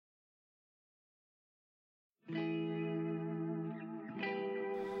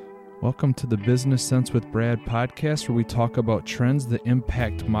Welcome to the Business Sense with Brad podcast, where we talk about trends that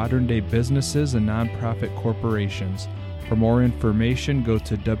impact modern-day businesses and nonprofit corporations. For more information, go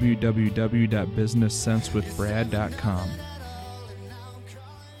to www.businesssensewithbrad.com.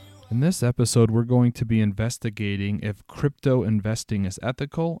 In this episode, we're going to be investigating if crypto investing is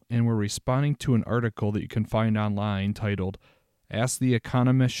ethical, and we're responding to an article that you can find online titled, "Ask the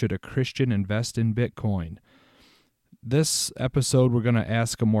Economist, Should a Christian Invest in Bitcoin?" This episode, we're going to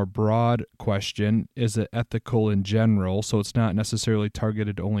ask a more broad question. Is it ethical in general? So it's not necessarily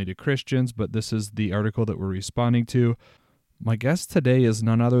targeted only to Christians, but this is the article that we're responding to. My guest today is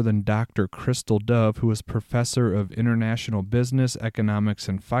none other than Dr. Kristal Dove, who is professor of international business, economics,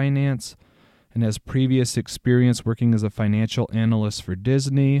 and finance, and has previous experience working as a financial analyst for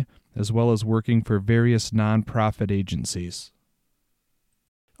Disney, as well as working for various nonprofit agencies.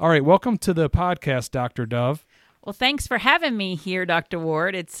 All right, welcome to the podcast, Dr. Dove. Well, thanks for having me here, Dr.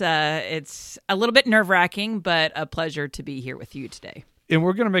 Ward. It's a little bit nerve-wracking, but a pleasure to be here with you today. And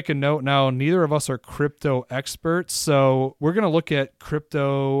we're going to make a note now, neither of us are crypto experts, so we're going to look at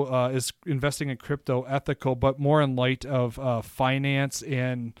crypto, is investing in crypto ethical, but more in light of finance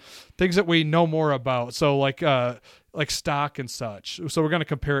and things that we know more about, so like stock and such. So we're going to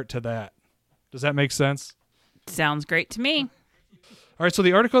compare it to that. Does that make sense? Sounds great to me. All right, so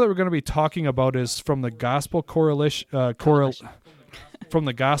the article that we're going to be talking about is from the Gospel Coalition, from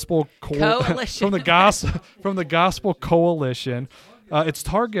the Gospel Coalition. Its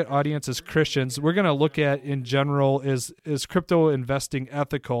target audience is Christians. We're going to look at, in general, is crypto investing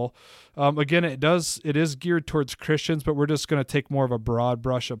ethical? Again, it is geared towards Christians, but we're just going to take more of a broad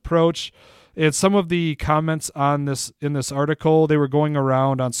brush approach. And some of the comments on this in this article, they were going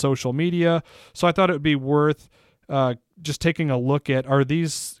around on social media, so I thought it would be worth just taking a look at, are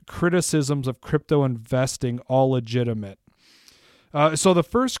these criticisms of crypto investing all legitimate? So the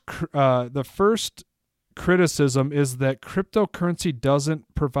first criticism is that cryptocurrency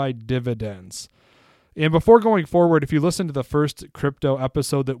doesn't provide dividends. And before going forward, if you listen to the first crypto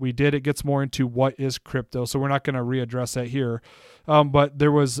episode that we did, it gets more into what is crypto, so we're not going to readdress that here. But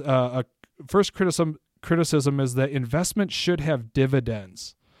there was a first criticism is that investment should have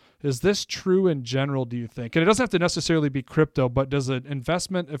dividends. Is this true in general, do you think? And it doesn't have to necessarily be crypto, but does an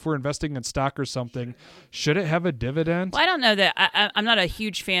investment, if we're investing in stock or something, should it have a dividend? Well, I don't know that. I'm not a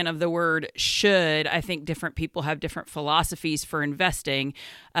huge fan of the word should. I think different people have different philosophies for investing.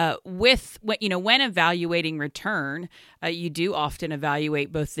 When evaluating return, you do often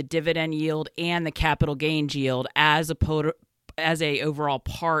evaluate both the dividend yield and the capital gains yield as a overall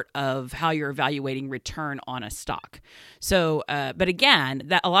part of how you're evaluating return on a stock. So, but again,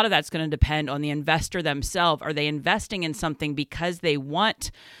 that a lot of that's going to depend on the investor themselves. Are they investing in something because they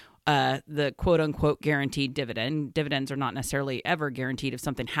want the quote unquote guaranteed dividend? Dividends are not necessarily ever guaranteed if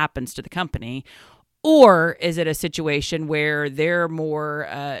something happens to the company. Or is it a situation where they're more,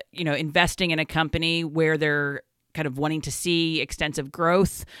 investing in a company where they're kind of wanting to see extensive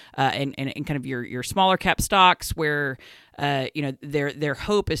growth in kind of your smaller cap stocks where their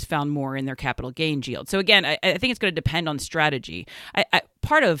hope is found more in their capital gains yield. So again, I think it's going to depend on strategy.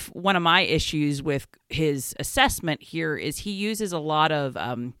 Part of one of my issues with his assessment here is he uses a lot of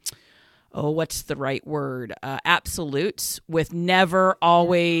what's the right word? Absolutes with never,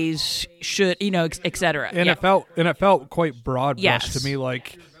 always, should, et cetera. And yeah. it felt quite broad brush Yes. to me.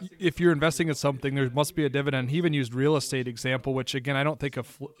 Like, if you're investing in something, there must be a dividend. He even used real estate example, which again, I don't think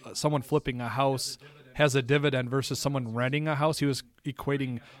of someone flipping a house has a dividend versus someone renting a house. He was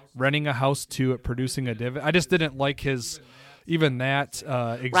equating renting a house to it producing a dividend. I just didn't like his even that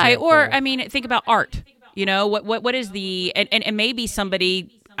example. Right. Or think about art. What is the and maybe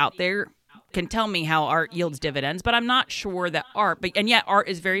somebody out there can tell me how art yields dividends, but I'm not sure that yet art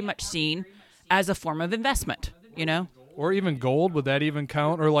is very much seen as a form of investment, Or even gold, would that even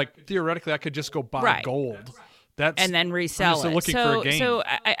count? Or like theoretically I could just go buy gold. And then resell it. Looking for a gain. So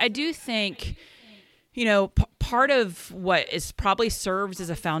I do think, part of what is probably serves as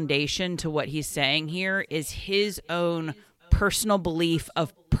a foundation to what he's saying here is his own personal belief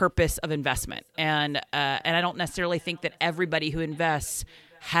of purpose of investment. And I don't necessarily think that everybody who invests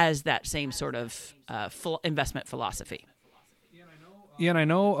has that same sort of investment philosophy. Yeah, and I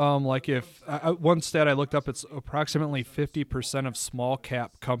know, if one stat I looked up, it's approximately 50% of small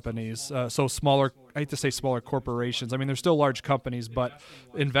cap companies. So smaller, I hate to say smaller corporations. I mean, they're still large companies, but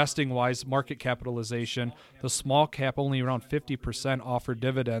investing wise, market capitalization, the small cap only around 50% offer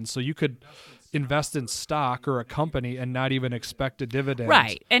dividends. So you could invest in stock or a company and not even expect a dividend.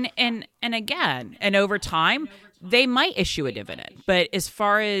 Right. And again, and over time, they might issue a dividend. But as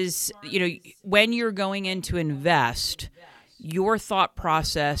far as, when you're going in to invest, your thought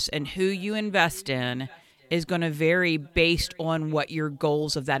process and who you invest in is going to vary based on what your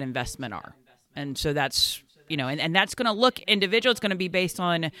goals of that investment are. And so that's, and that's going to look individual. It's going to be based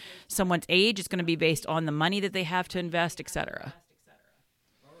on someone's age. It's going to be based on the money that they have to invest, et cetera.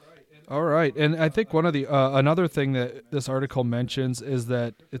 All right. And I think one of the another thing that this article mentions is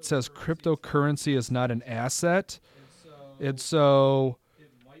that it says cryptocurrency is not an asset. And so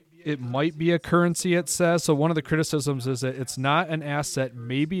it might be a currency, it says. So one of the criticisms is that it's not an asset.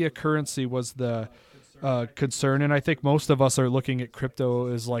 Maybe a currency was the concern. And I think most of us are looking at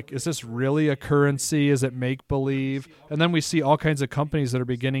crypto as like, is this really a currency? Is it make-believe? And then we see all kinds of companies that are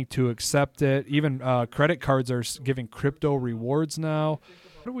beginning to accept it. Even credit cards are giving crypto rewards now.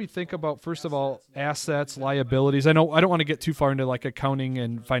 What do we think about, first of all, assets, liabilities? I know I don't want to get too far into like accounting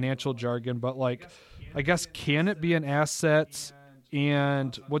and financial jargon, but like, I guess, can it be an asset?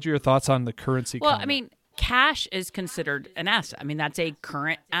 And what are your thoughts on the currency? Well, comment? I mean, cash is considered an asset. I mean, that's a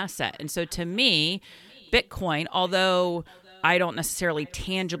current asset. And so to me, Bitcoin, although I don't necessarily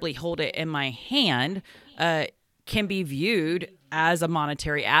tangibly hold it in my hand, can be viewed as a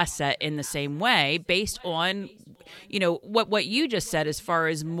monetary asset in the same way based on what you just said as far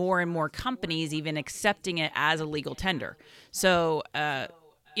as more and more companies even accepting it as a legal tender. So,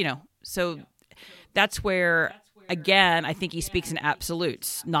 so that's where, again, I think he speaks in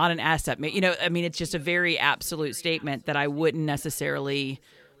absolutes, not an asset. It's just a very absolute statement that I wouldn't necessarily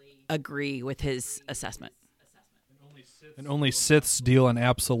agree with his assessment. And only Siths deal in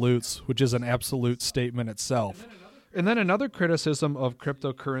absolutes, which is an absolute statement itself. And then another criticism of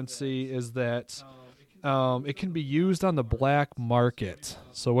cryptocurrency is that it can be used on the black market.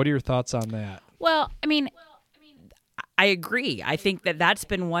 So what are your thoughts on that? Well, I mean, I agree. I think that that's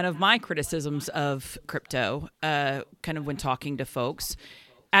been one of my criticisms of crypto, kind of when talking to folks.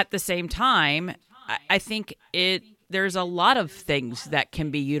 At the same time, I think there's a lot of things that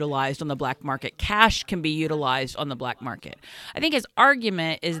can be utilized on the black market. Cash can be utilized on the black market. I think his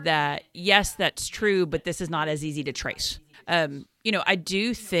argument is that, yes, that's true, but this is not as easy to trace. I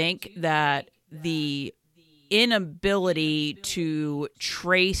do think that the inability to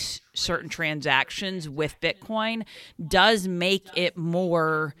trace certain transactions with Bitcoin does make it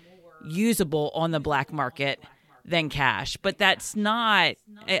more usable on the black market than cash. But that's not,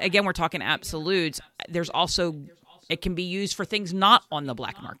 again, we're talking absolutes. There's also, it can be used for things not on the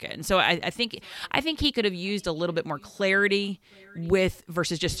black market. And so I think he could have used a little bit more clarity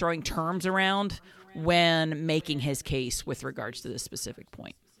versus just throwing terms around when making his case with regards to this specific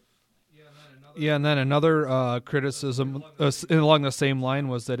point. Yeah, and then another criticism along the same line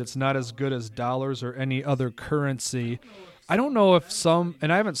was that it's not as good as dollars or any other currency. I don't know if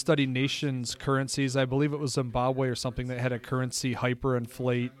and I haven't studied nations' currencies. I believe it was Zimbabwe or something that had a currency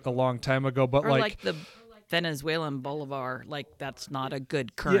hyperinflate a long time ago. But or like the Venezuelan bolivar, that's not a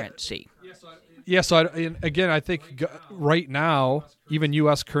good currency. Yeah, again, I think right now, even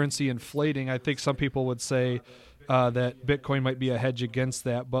U.S. currency inflating, I think some people would say that Bitcoin might be a hedge against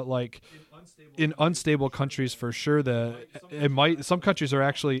that. But in unstable countries, for sure, some countries are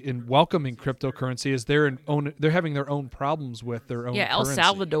actually in welcoming cryptocurrency as they're having their own problems with their own. Yeah, El currency.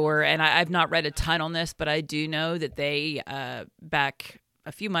 Salvador, and I've not read a ton on this, but I do know that they back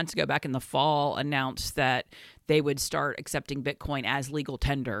a few months ago, back in the fall, announced that they would start accepting Bitcoin as legal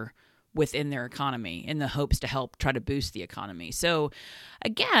tender within their economy in the hopes to help try to boost the economy. So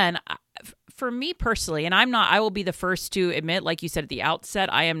again, for me personally, and I will be the first to admit, like you said at the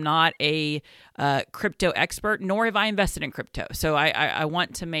outset, I am not a crypto expert, nor have I invested in crypto. So I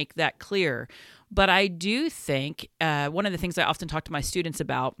want to make that clear. But I do think one of the things I often talk to my students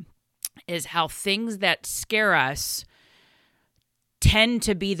about is how things that scare us tend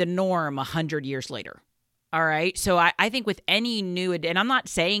to be the norm 100 years later. All right. So I think with any new, and I'm not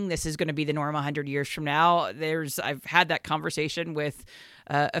saying this is going to be the norm 100 years from now. I've had that conversation with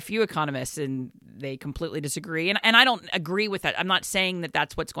a few economists and they completely disagree. And I don't agree with that. I'm not saying that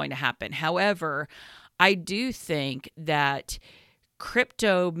that's what's going to happen. However, I do think that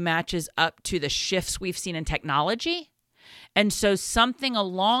crypto matches up to the shifts we've seen in technology. And so something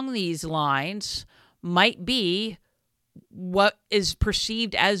along these lines might be what is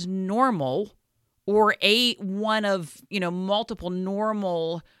perceived as normal, or one of multiple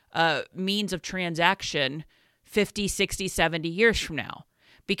normal means of transaction 50, 60, 70 years from now.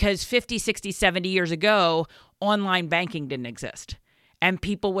 Because 50, 60, 70 years ago, online banking didn't exist. And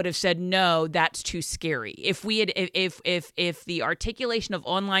people would have said, no, that's too scary. If we had, if the articulation of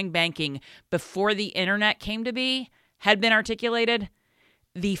online banking before the internet came to be had been articulated,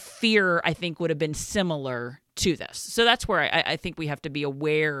 the fear, I think, would have been similar to this. So that's where I think we have to be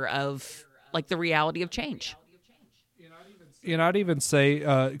aware of like the reality of change. I'd even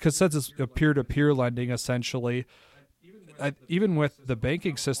say, because since it's a peer-to-peer lending, essentially, even with the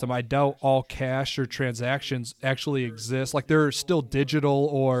banking system, I doubt all cash or transactions actually exist. Like they're still digital,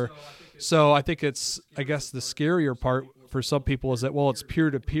 or so I think I guess the scarier part for some people is that, well, it's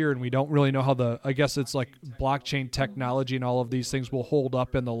peer-to-peer and we don't really know how I guess it's like blockchain technology and all of these things will hold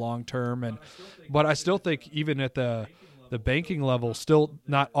up in the long term. But I still think even at the banking level, still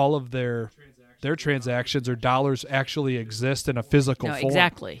not all of their transactions or dollars actually exist in a physical form.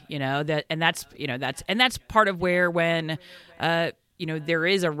 Exactly. That's part of where when there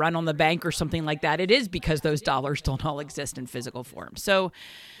is a run on the bank or something like that, it is because those dollars don't all exist in physical form. So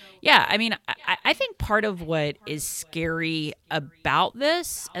yeah, I mean, I think part of what is scary about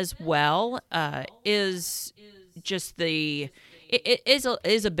this as well is just it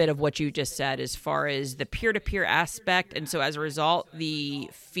is a bit of what you just said as far as the peer-to-peer aspect. And so as a result, the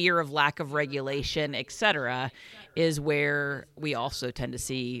fear of lack of regulation, et cetera, is where we also tend to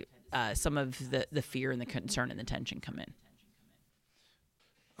see some of the fear and the concern and the tension come in.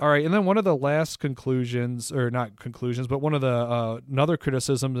 All right, and then one of the last conclusions, or not conclusions, but one of the another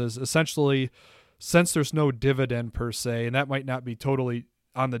criticism is essentially, since there's no dividend per se, and that might not be totally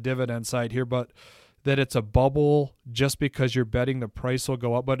on the dividend side here, but that it's a bubble just because you're betting the price will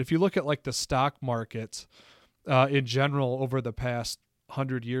go up. But if you look at like the stock market in general over the past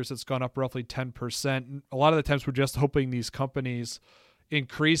 100 years, it's gone up roughly 10%. A lot of the times we're just hoping these companies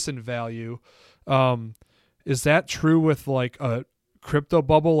increase in value. Is that true with like a crypto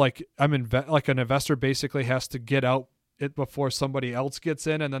bubble? Like like an investor basically has to get out it before somebody else gets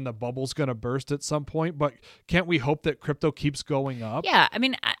in, and then the bubble's going to burst at some point. But can't we hope that crypto keeps going up? Yeah, I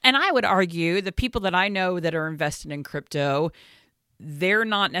mean, and I would argue the people that I know that are invested in crypto, they're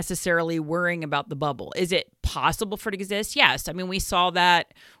not necessarily worrying about the bubble. Is it possible for it to exist? Yes. I mean, we saw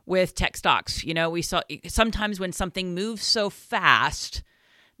that with tech stocks. We saw sometimes when something moves so fast,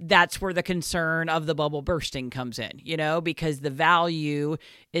 that's where the concern of the bubble bursting comes in, because the value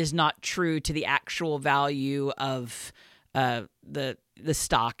is not true to the actual value of the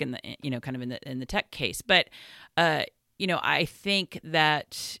stock and the kind of in the tech case. But I think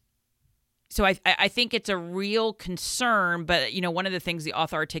that. So I think it's a real concern, but one of the things the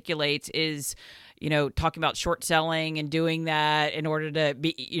author articulates is talking about short selling and doing that in order to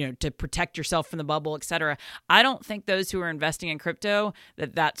be to protect yourself from the bubble, et cetera. I don't think those who are investing in crypto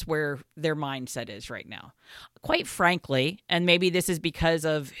that's where their mindset is right now. Quite frankly, and maybe this is because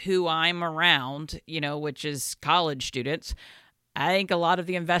of who I'm around, which is college students. I think a lot of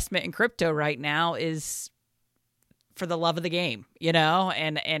the investment in crypto right now is for the love of the game,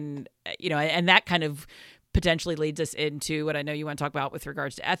 and that kind of potentially leads us into what I know you want to talk about with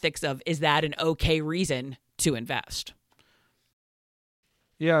regards to ethics of, is that an okay reason to invest?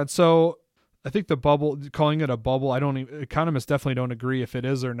 Yeah. And so I think the bubble, calling it a bubble, economists definitely don't agree if it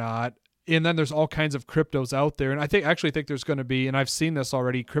is or not. And then there's all kinds of cryptos out there. And I actually think there's going to be, and I've seen this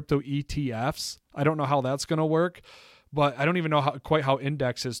already, crypto ETFs. I don't know how that's going to work. But I don't even know quite how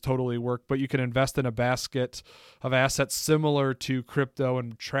indexes totally work, but you can invest in a basket of assets similar to crypto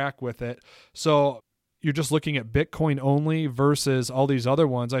and track with it. So you're just looking at Bitcoin only versus all these other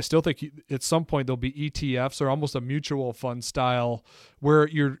ones. I still think at some point there'll be ETFs or almost a mutual fund style where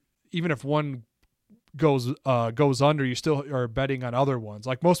even if one goes under, you still are betting on other ones.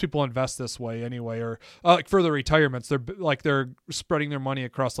 Like most people invest this way anyway, or like for their retirements, they're spreading their money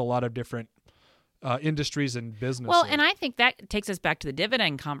across a lot of different industries and businesses. Well, and I think that takes us back to the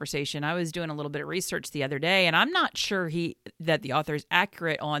dividend conversation. I was doing a little bit of research the other day, and I'm not sure that the author is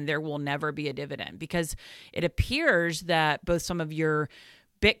accurate on there will never be a dividend, because it appears that both some of your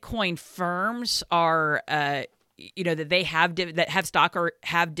Bitcoin firms are, that they have that have stock or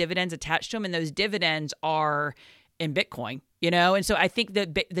have dividends attached to them, and those dividends are in Bitcoin. And so I think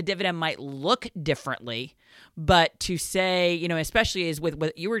that the dividend might look differently, but to say, especially as with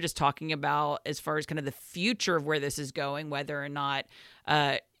what you were just talking about, as far as kind of the future of where this is going, whether or not,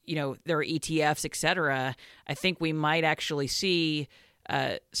 there are ETFs, et cetera, I think we might actually see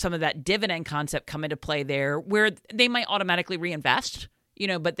some of that dividend concept come into play there, where they might automatically reinvest,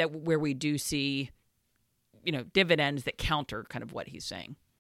 but that where we do see, dividends that counter kind of what he's saying.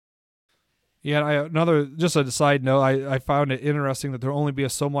 Yeah, just a side note, I found it interesting that there'll only be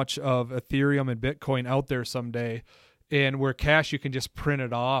so much of Ethereum and Bitcoin out there someday, and where cash you can just print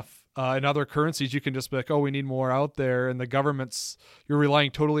it off In other currencies, you can just be like, oh, we need more out there. And you're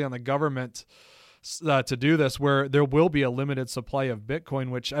relying totally on the government to do this, where there will be a limited supply of Bitcoin,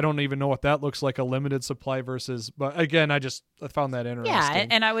 which I don't even know what that looks like, a limited supply versus, but again, I found that interesting. Yeah,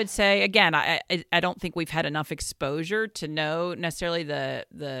 and I would say, again, I don't think we've had enough exposure to know necessarily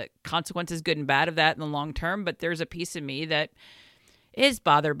the consequences, good and bad, of that in the long term, but there's a piece of me that is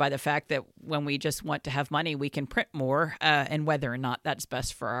bothered by the fact that when we just want to have money, we can print more, and whether or not that's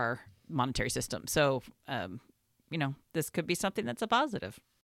best for our monetary system. So, this could be something that's a positive.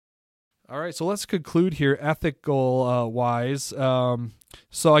 All right, so let's conclude here, ethical wise.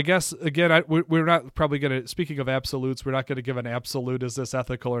 So I guess, again, we're not probably going to, speaking of absolutes, we're not going to give an absolute, is this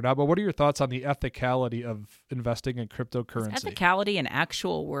ethical or not, but what are your thoughts on the ethicality of investing in cryptocurrency? Is ethicality an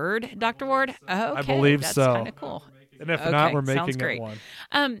actual word, Dr. Ward? Oh, okay. I believe that's so. That's kind of cool. And if not, we're making it one.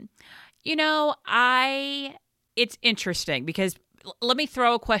 It's interesting because let me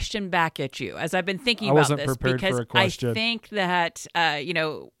throw a question back at you as I've been thinking about this. I wasn't prepared for a question. I think that,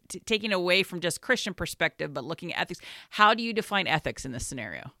 taking away from just Christian perspective, but looking at ethics, how do you define ethics in this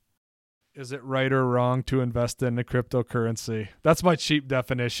scenario? Is it right or wrong to invest in a cryptocurrency? That's my cheap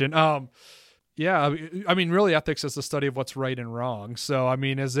definition. Really ethics is the study of what's right and wrong. So,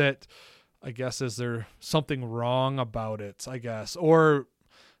 is there something wrong about it, I guess? Or,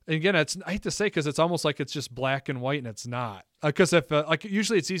 again, I hate to say, because it's almost like it's just black and white, and it's not. Because if,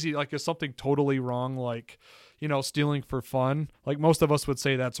 usually it's easy, like, if something totally wrong, like, stealing for fun, like most of us would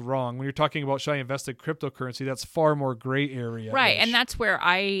say that's wrong. When you're talking about should I invest in cryptocurrency, that's far more gray area. Right, and that's where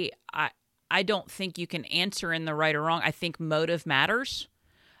I don't think you can answer in the right or wrong. I think motive matters.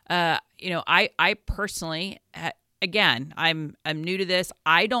 I personally, again, I'm new to this.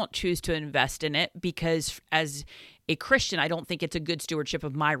 I don't choose to invest in it because as a Christian, I don't think it's a good stewardship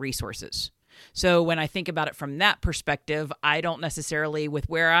of my resources. So when I think about it from that perspective, I don't necessarily, with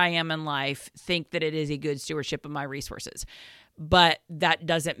where I am in life, think that it is a good stewardship of my resources. But that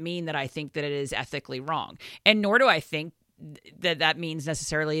doesn't mean that I think that it is ethically wrong. And nor do I think that means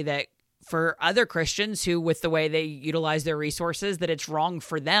necessarily that for other Christians who, with the way they utilize their resources, that it's wrong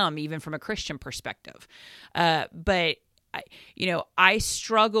for them, even from a Christian perspective. But I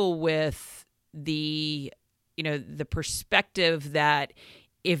struggle with the perspective that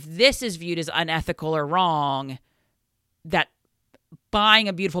if this is viewed as unethical or wrong, that buying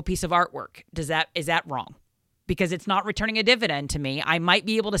a beautiful piece of artwork, is that wrong? Because it's not returning a dividend to me. I might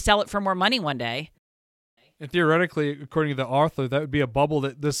be able to sell it for more money one day. And theoretically, according to the author, that would be a bubble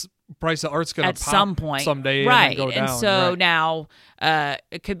that this price of art's going to pop at some point someday, right? And then go down. And so now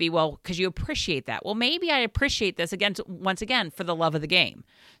it could be, well, because you appreciate that. Well, maybe I appreciate this once again for the love of the game.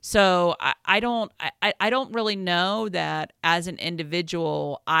 So I don't really know that as an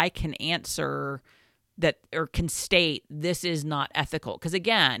individual I can answer that or can state this is not ethical. Because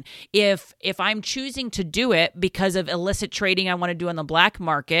again, if I'm choosing to do it because of illicit trading I want to do on the black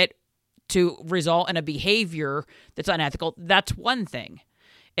market to result in a behavior that's unethical, that's one thing.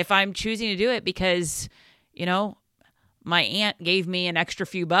 If I'm choosing to do it because, my aunt gave me an extra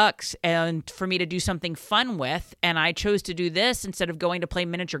few bucks and for me to do something fun with, and I chose to do this instead of going to play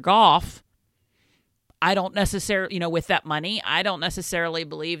miniature golf, I don't necessarily, with that money, I don't necessarily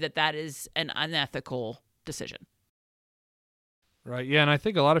believe that is an unethical decision. Right. Yeah. And I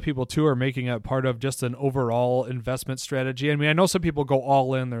think a lot of people too are making it part of just an overall investment strategy. I know some people go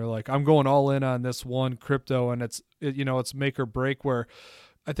all in. They're like, I'm going all in on this one crypto, and it's make or break, where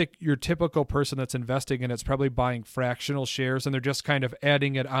I think your typical person that's investing in it's probably buying fractional shares, and they're just kind of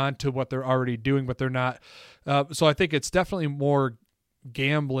adding it on to what they're already doing, but they're not. So I think it's definitely more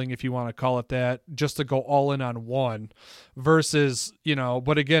gambling, if you want to call it that, just to go all in on one versus,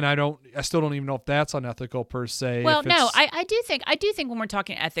 but again, I still don't even know if that's unethical per se. Well, no, I do think when we're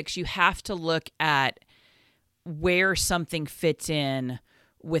talking ethics, you have to look at where something fits in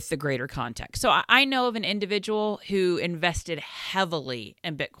with the greater context. So I know of an individual who invested heavily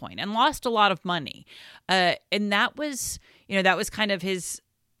in Bitcoin and lost a lot of money. And that was kind of his,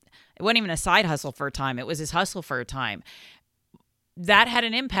 it wasn't even a side hustle for a time. It was his hustle for a time. That had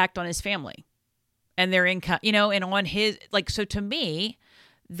an impact on his family and their income, and on his, so to me,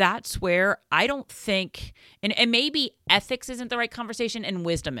 that's where I don't think, and maybe ethics isn't the right conversation and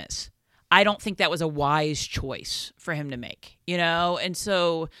wisdom is. I don't think that was a wise choice for him to make, and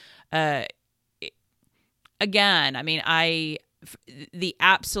so, again, the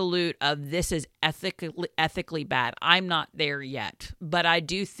absolute of this is ethically bad. I'm not there yet, but I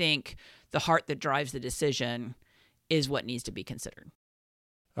do think the heart that drives the decision is what needs to be considered.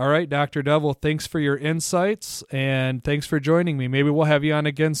 All right, Dr. Dove, well, thanks for your insights, and thanks for joining me. Maybe we'll have you on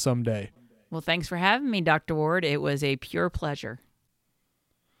again someday. Well, thanks for having me, Dr. Ward. It was a pure pleasure.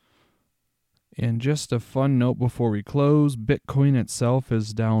 And just a fun note before we close, Bitcoin itself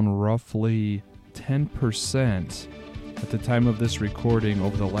is down roughly 10% at the time of this recording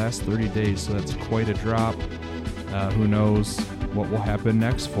over the last 30 days, so that's quite a drop. Who knows what will happen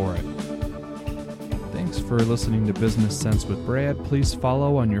next for it. Thanks for listening to Business Sense with Brad. Please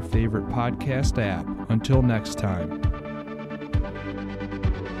follow on your favorite podcast app. Until next time.